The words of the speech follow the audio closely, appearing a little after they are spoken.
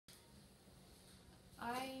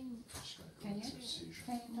seizure?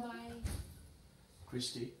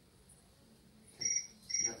 Christy? Okay.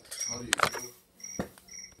 Yeah. How do you feel?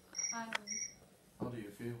 How do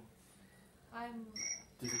you feel? I'm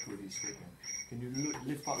Difficulty speaking. Can you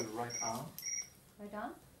lift up your right arm? Right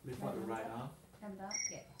arm? Lift up your right arm. Come down.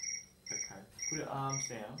 Yeah. Okay. Put your arms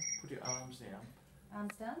down. Put your arms down.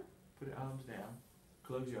 Arms down. Put your arms down.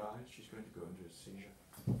 Close your eyes. She's going to go into a seizure.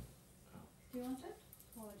 Do you want it?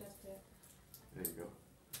 Or just There you go.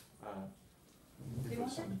 Do you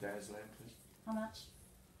want some it? midazolam, please. How much?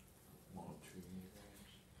 1 or 2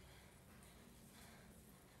 milligrams.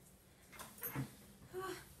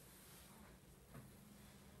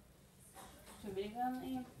 Two milligram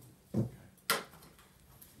in. Okay.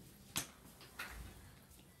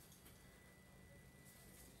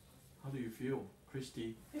 How do you feel,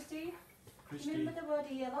 Christy? Christy, Christy, remember the word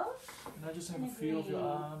yellow? can I just have a And feel of your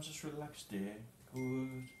green. arms? Just relax there.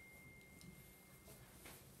 Good.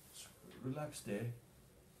 Just relax there.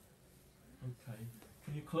 Okay.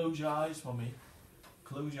 Can you close your eyes for me?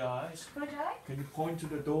 Close your eyes. Close your eye. Can you point to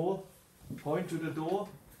the door? Point to the door.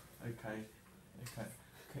 Okay. Okay.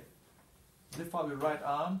 Okay. Lift up your right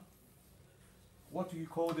arm. What do you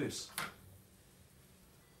call this?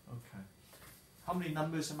 Okay. How many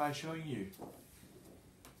numbers am I showing you?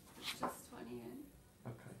 just 28.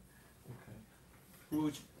 Okay. Okay.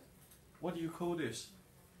 Rouge, what do you call this?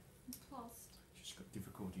 Lost. She's got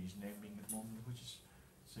difficulties naming at the moment, which is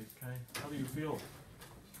it's okay. How do you feel?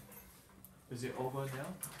 Is it over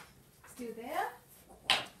now? Still there?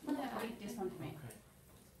 Yeah. Read this one to me. Okay.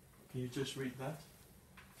 Can you just read that?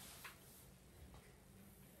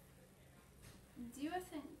 Do you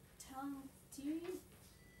think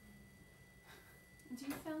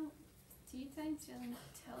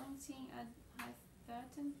telling at high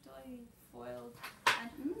thirteen foiled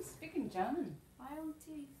and Speaking German.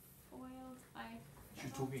 violently foiled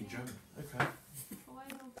She's talking German. Okay.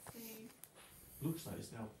 foiled the Looks like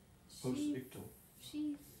it's now post-ictal.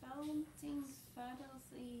 she founting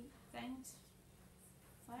fertilely thanked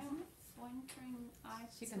pointing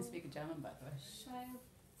She can speak German, by the way. child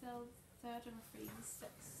cell 33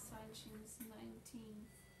 sections 19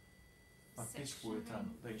 But this word,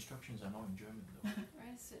 the instructions are not in German though.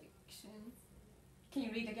 resection. Can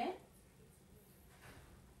you read again?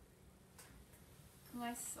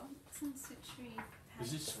 My sensory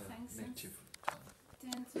Is this native?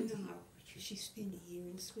 No, she's been here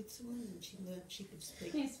in Switzerland and she learnt she could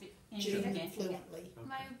speak Can you speak? Can you read German again? fluently.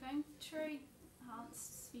 My venturi heart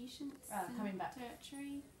species coming back.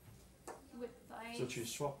 tertiary with thy So she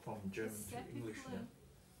swapped from German to English now.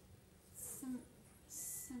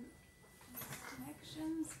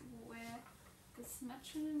 connections where the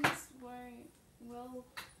symmetries were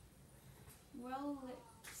well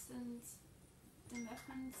listened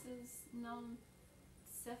differences non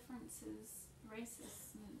differences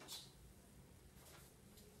racist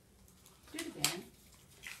Do it again.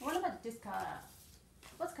 What about this color?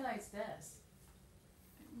 What color is this?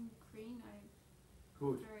 green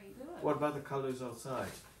Good. very Good. What about the colours outside?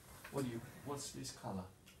 What's this colour?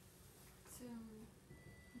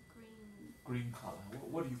 green Green colour.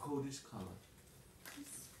 What do you call this colour?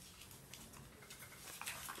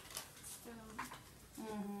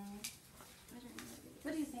 Mm-hmm. I don't know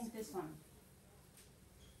What do you think this one?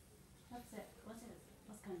 What's it? What's it?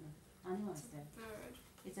 What kind of animal is that? bird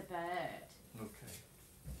It's a bird. Okay.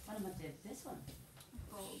 What about this one?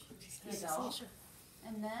 bulb A dog.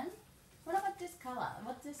 And then, what about this color?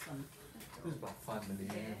 What's this one? This is about 5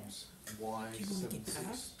 milliamps.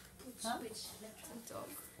 Y76. Huh? dog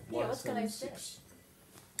Yeah, what color is Y76.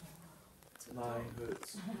 9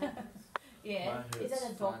 hertz. Yeah. 9 Is that a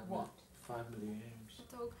hertz, dog 5 what? 5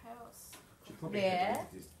 milliamps. dog house She probably Yeah.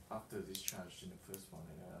 had this after discharged in the first one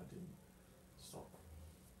and I didn't stop.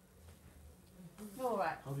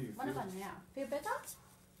 Alright. How do you What feel? about now? Feel better?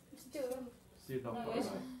 Still. Still not No, quite yes.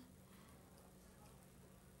 right.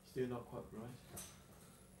 Still not quite right.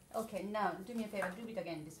 Okay, now do me a favor, do it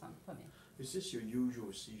again, this one for me. Is this your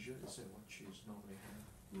usual seizure? Is that what she's normally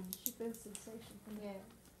having? She feels sensation from the Yeah.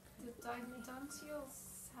 the dentile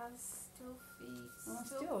has still feet Oh,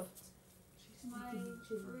 still. my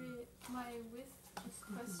with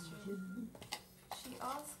question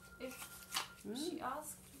she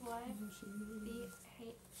asked why the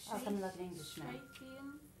I'll come like in English now.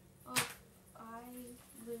 shaping of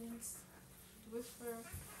eyelids differ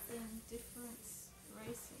in different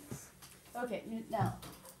races. Okay, now,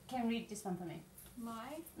 can you read this one for me?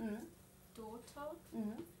 My Mm. daughter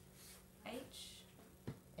Mm. H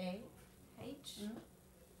A. Mm.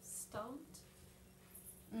 stumped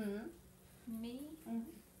Mm. me Mm.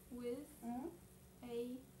 with Mm.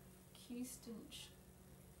 a Q-stench.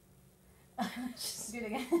 Just do it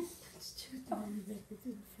again. It's too tiny that we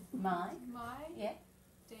didn't forget. My Yeah.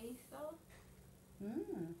 data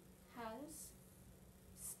Mm. has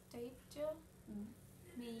staged Mm.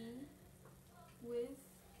 me with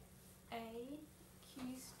a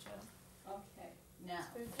accused. Okay. Now,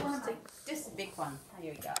 Very one of the, interesting. this is a big one.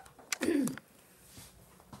 Here we go.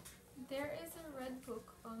 There is a red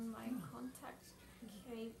book on my contact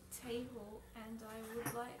table, and I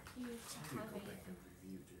would like you to have it.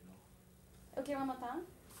 Okay, one more time.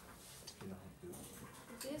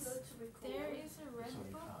 This, there is a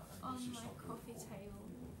red book on my coffee table.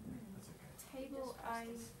 I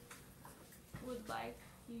would like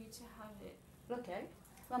you to have it. Okay.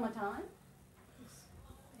 One more time.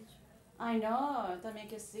 I know. That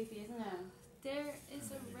makes it sleepy, isn't it? There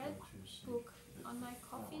is a red book on my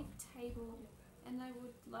coffee table, and I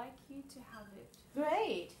would like you to have it.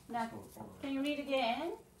 Great. Now, can you read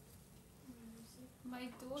again? My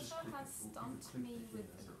daughter has stumped me with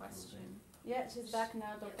a question. Yeah, she's back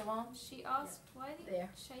now, Dr. Wong. She asked why the There.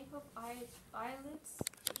 shape of eyelids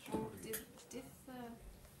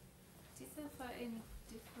differ in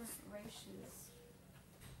different races.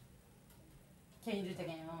 Can you do it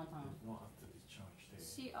again one more time?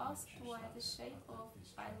 She asked why the shape of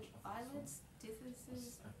eyelids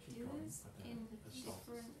differs in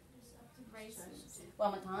different races.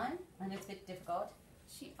 One more time, and it's a bit difficult.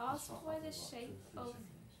 She asked why the shape of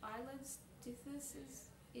eyelids differs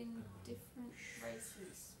in different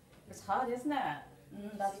races. It's hard, isn't it?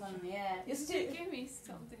 That's one, yeah. You still, Give me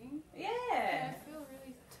something. yeah. I feel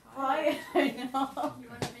really tired. I know. You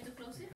want to